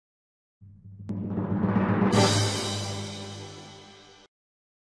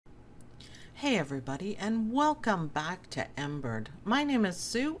Hey everybody, and welcome back to Embird. My name is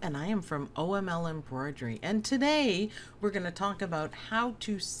Sue and I am from OML Embroidery, and today we're going to talk about how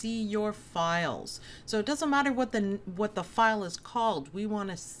to see your files. So it doesn't matter what the file is called, we want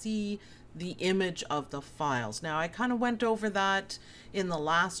to see the image of the files. Now I kind of went over that in the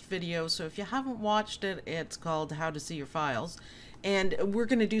last video, so if you haven't watched it, it's called How to See Your Files. And we're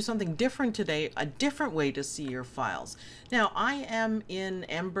going to do something different today, a different way to see your files. Now, I am in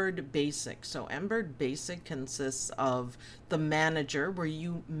Embird Basic. So Embird Basic consists of the manager, where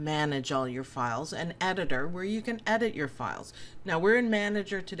you manage all your files, and editor, where you can edit your files. Now, we're in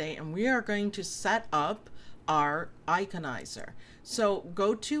manager today, and we are going to set up our iconizer. So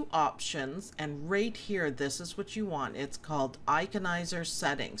go to options, and right here, this is what you want. It's called iconizer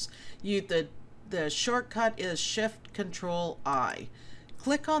settings. The shortcut is Shift Control I.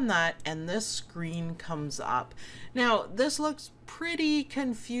 Click on that and this screen comes up. Now this looks pretty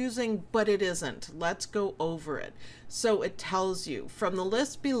confusing, but it isn't. Let's go over it. So it tells you from the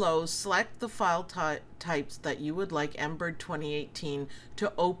list below, select the file types that you would like Embird 2018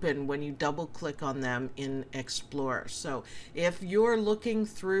 to open when you double click on them in Explorer. So if you're looking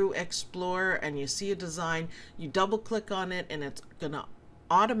through Explorer and you see a design, you double click on it and it's gonna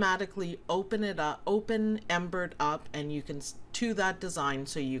automatically open Embird up, and you can to that design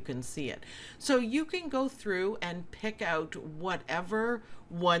so you can see it. So you can go through and pick out whatever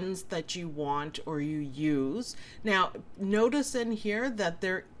ones that you want or you use. Now notice in here that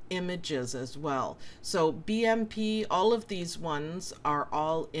they're images as well. So BMP, all of these ones are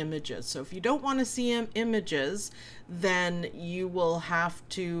all images. So if you don't want to see images, then you will have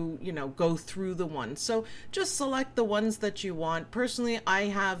to, go through the ones. So just select the ones that you want. Personally, I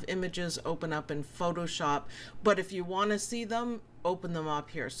have images open up in Photoshop, but if you want to see them, open them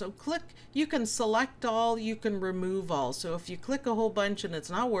up here. So click, you can select all, you can remove all. So if you click a whole bunch and it's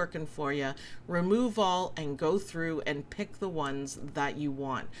not working for you, remove all and go through and pick the ones that you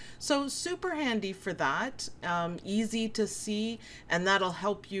want. So super handy for that, easy to see, and that'll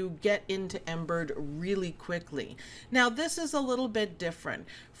help you get into Embird really quickly. Now this is a little bit different.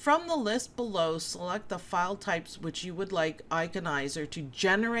 From the list below, select the file types which you would like Iconizer to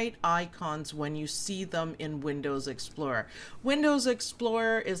generate icons when you see them in Windows Explorer. Windows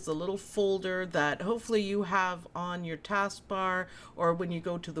Explorer is the little folder that hopefully you have on your taskbar, or when you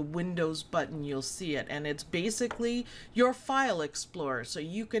go to the Windows button you'll see it, and it's basically your file explorer, so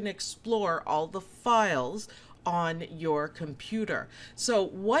you can explore all the files on your computer. So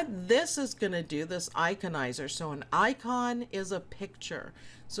what this is going to do, this iconizer, so an icon is a picture.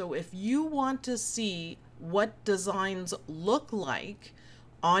 So if you want to see what designs look like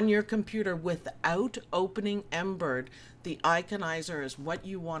on your computer without opening Embird, the iconizer is what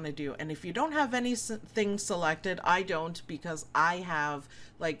you want to do. And if you don't have anything selected, I don't, because I have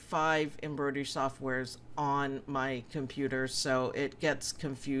like 5 embroidery softwares on my computer, so it gets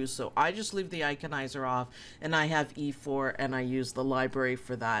confused. So I just leave the iconizer off, and I have E4 and I use the library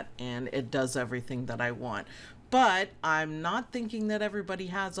for that, and it does everything that I want. But I'm not thinking that everybody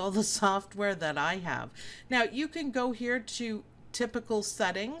has all the software that I have. Now you can go here to typical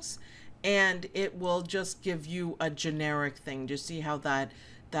settings, and it will just give you a generic thing. Just see how that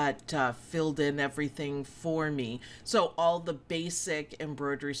filled in everything for me. So all the basic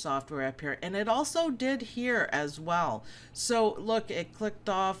embroidery software up here, and it also did here as well. So look, it clicked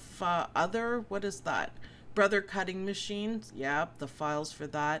off other, what is that? Brother cutting machines, yep, the files for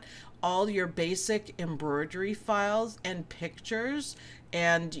that. All your basic embroidery files and pictures,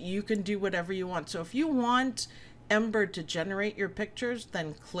 and you can do whatever you want. So if you want Embird to generate your pictures,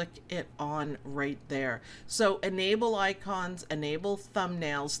 then click it on right there. So enable icons, enable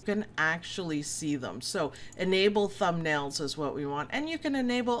thumbnails, you can actually see them. So enable thumbnails is what we want, and you can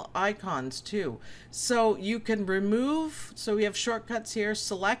enable icons too. So you can remove, so we have shortcuts here,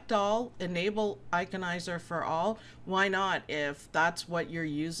 select all, enable iconizer for all. Why not? If that's what you're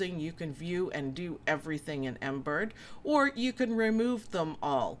using, you can view and do everything in Embird, or you can remove them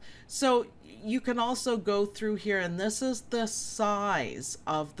all. So you can also go through here, and this is the size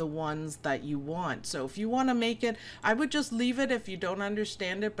of the ones that you want. So if you want to make it, I would just leave it if you don't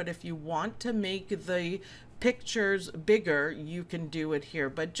understand it, but if you want to make the pictures bigger, you can do it here,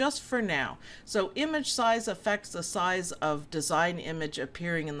 but just for now. So image size affects the size of design image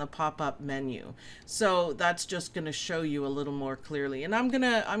appearing in the pop-up menu. So that's just going to show you a little more clearly, and I'm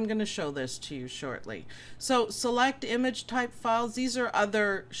gonna show this to you shortly. So select image type files. These are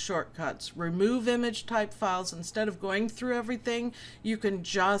other shortcuts. Remove image type files. Instead of going through everything, you can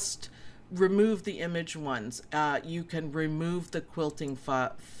just remove the image ones. You can remove the quilting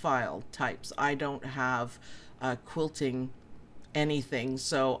file types. I don't have quilting anything,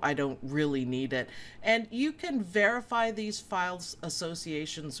 so I don't really need it. And you can verify these files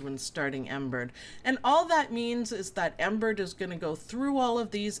associations when starting Embird. And all that means is that Embird is going to go through all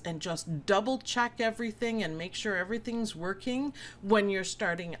of these and just double check everything and make sure everything's working when you're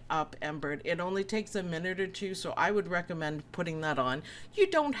starting up Embird. It only takes a minute or two, so I would recommend putting that on. You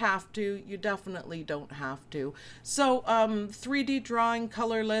don't have to. You definitely don't have to. So 3D drawing,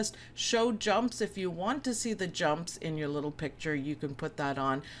 color list, show jumps. If you want to see the jumps in your little picture, you can put that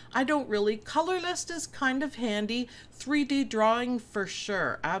on. I don't really. Color list is kind of handy. 3D drawing for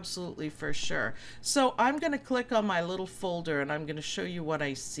sure, absolutely for sure. So I'm going to click on my little folder and I'm going to show you what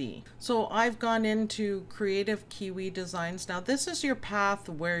I see. So I've gone into Creative Kiwi Designs. Now this is your path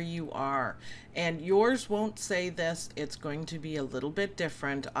where you are, and yours won't say this. It's going to be a little bit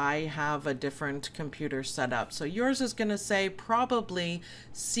different. I have a different computer set up. So yours is going to say probably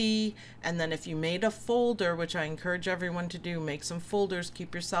C, and then if you made a folder, which I encourage everyone to do, make some folders,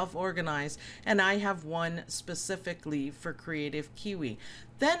 keep yourself organized, and I have one specifically for Creative Kiwi.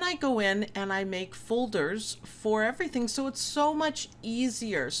 Then I go in and I make folders for everything, so it's so much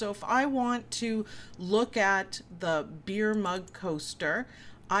easier. So if I want to look at the beer mug coaster,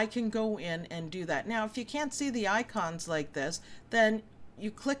 I can go in and do that. Now, if you can't see the icons like this, then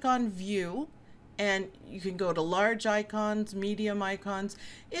you click on View, and you can go to large icons, medium icons.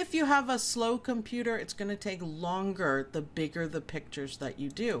 If you have a slow computer, it's going to take longer the bigger the pictures that you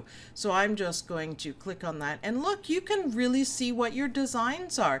do. So I'm just going to click on that. And look, you can really see what your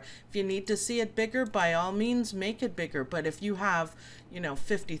designs are. If you need to see it bigger, by all means, make it bigger. But if you have,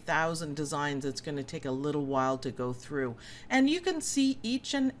 50,000 designs, it's going to take a little while to go through. And you can see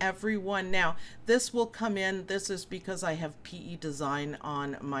each and every one. Now, this will come in. This is because I have PE Design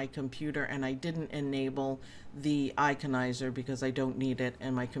on my computer and I didn't enable the Iconizer because I don't need it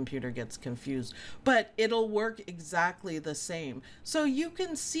and my computer gets confused. But it'll work exactly the same. So you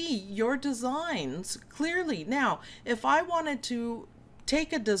can see your designs clearly. Now, if I wanted to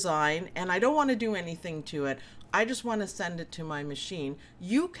take a design and I don't want to do anything to it, I just want to send it to my machine,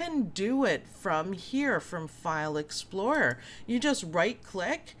 you can do it from here, from File Explorer. You just right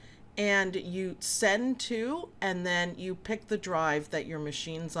click and you send to, and then you pick the drive that your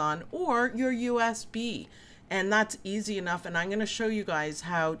machine's on or your USB. And that's easy enough, and I'm going to show you guys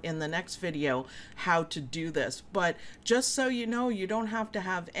how in the next video how to do this. But just so you know, you don't have to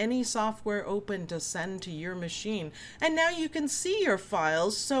have any software open to send to your machine. And now you can see your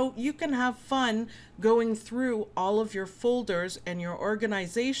files, so you can have fun going through all of your folders and your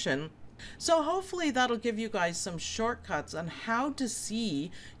organization. So hopefully that'll give you guys some shortcuts on how to see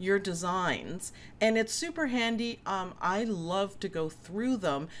your designs, and it's super handy. I love to go through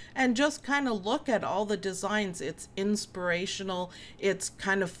them and just kind of look at all the designs. It's inspirational. It's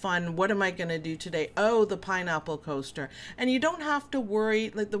kind of fun. What am I going to do today? Oh, the pineapple coaster. And you don't have to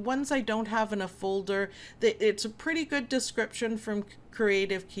worry. Like the ones I don't have in a folder, it's a pretty good description from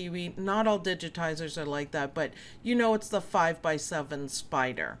Creative Kiwi. Not all digitizers are like that, but it's the 5x7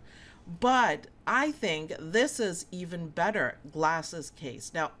 spider. But I think this is even better, glasses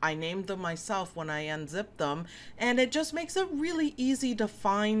case. Now, I named them myself when I unzipped them, and it just makes it really easy to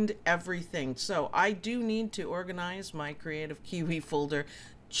find everything. So I do need to organize my Creative Kiwi folder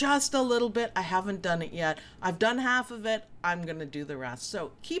just a little bit. I haven't done it yet. I've done half of it. I'm going to do the rest.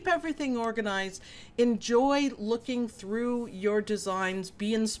 So keep everything organized. Enjoy looking through your designs.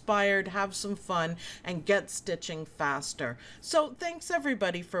 Be inspired, have some fun, and get stitching faster. So thanks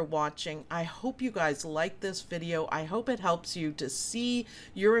everybody for watching. I hope you guys like this video. I hope it helps you to see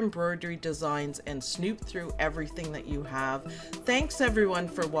your embroidery designs and snoop through everything that you have. Thanks everyone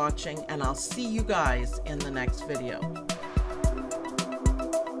for watching, and I'll see you guys in the next video.